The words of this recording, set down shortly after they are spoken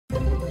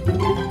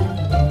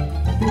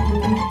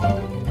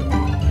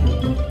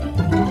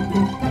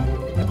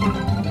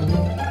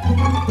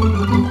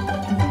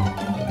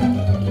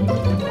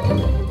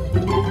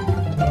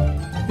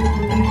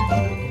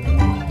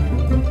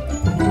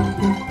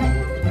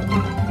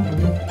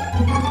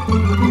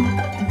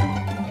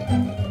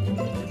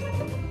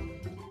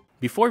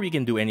Before we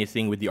can do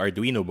anything with the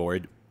Arduino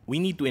board, we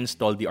need to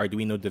install the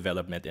Arduino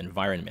development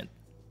environment.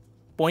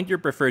 Point your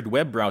preferred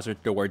web browser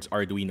towards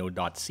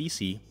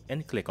arduino.cc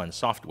and click on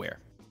Software.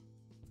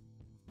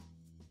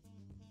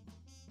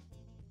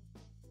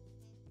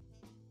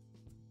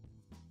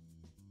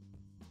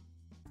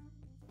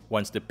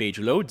 Once the page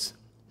loads,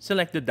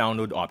 select the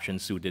download option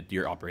suited to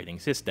your operating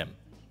system.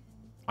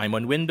 I'm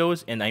on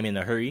Windows and I'm in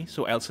a hurry,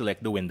 so I'll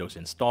select the Windows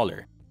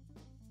installer.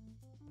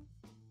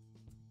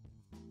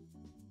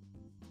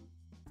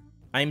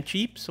 I'm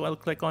cheap, so I'll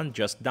click on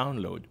Just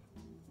Download.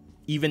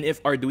 Even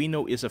if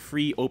Arduino is a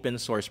free open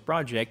source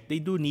project, they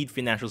do need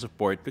financial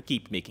support to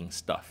keep making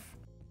stuff.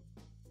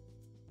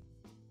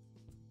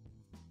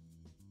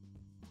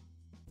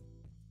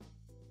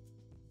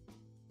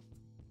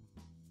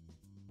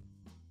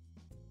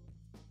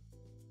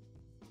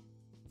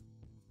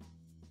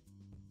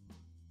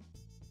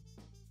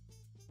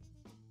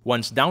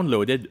 Once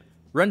downloaded,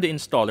 run the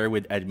installer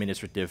with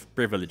administrative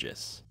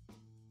privileges.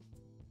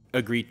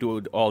 Agree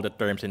to all the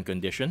terms and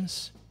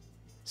conditions.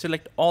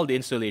 Select all the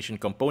installation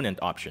component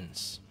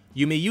options.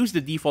 You may use the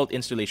default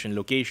installation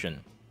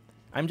location.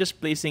 I'm just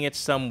placing it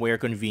somewhere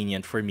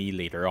convenient for me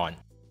later on.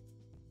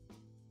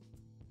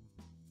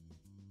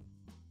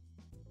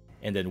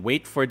 And then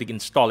wait for the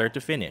installer to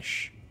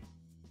finish.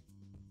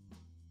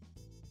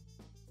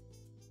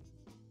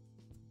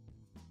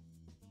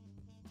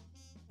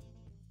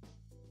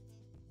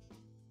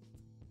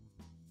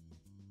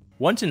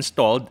 Once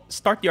installed,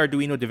 start the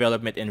Arduino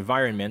development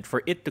environment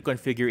for it to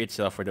configure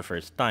itself for the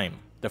first time.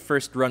 The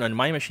first run on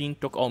my machine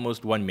took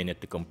almost 1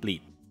 minute to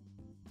complete.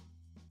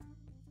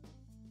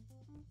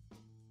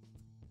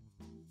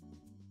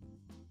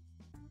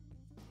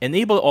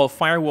 Enable all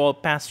firewall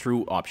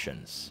pass-through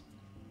options.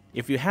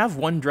 If you have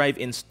OneDrive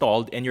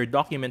installed and your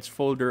documents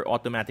folder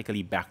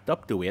automatically backed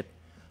up to it,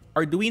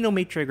 Arduino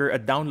may trigger a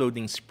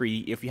downloading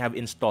spree if you have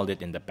installed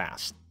it in the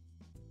past.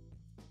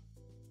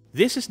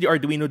 This is the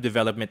Arduino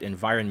development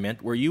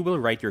environment where you will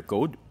write your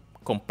code,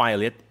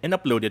 compile it, and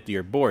upload it to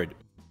your board.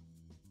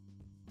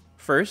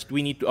 First,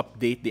 we need to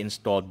update the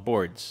installed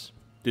boards.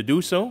 To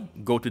do so,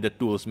 go to the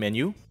Tools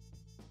menu,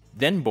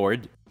 then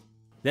Board,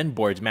 then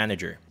Boards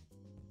Manager.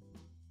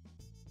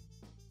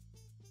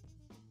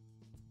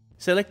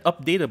 Select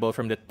Updatable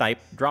from the Type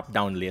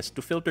drop-down list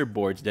to filter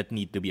boards that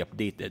need to be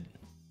updated.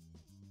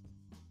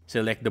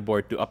 Select the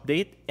board to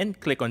update and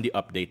click on the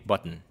Update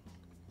button.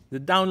 The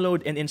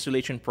download and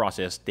installation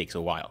process takes a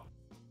while.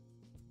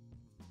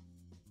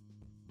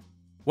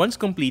 Once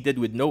completed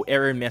with no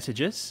error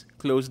messages,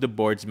 close the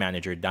Boards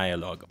Manager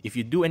dialog. If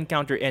you do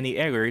encounter any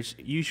errors,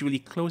 usually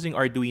closing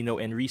Arduino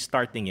and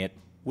restarting it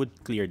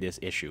would clear this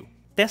issue.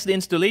 Test the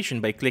installation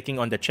by clicking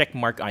on the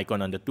checkmark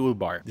icon on the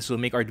toolbar. This will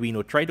make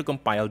Arduino try to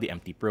compile the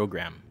empty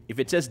program. If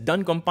it says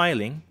Done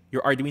compiling,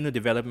 your Arduino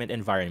development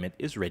environment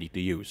is ready to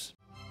use.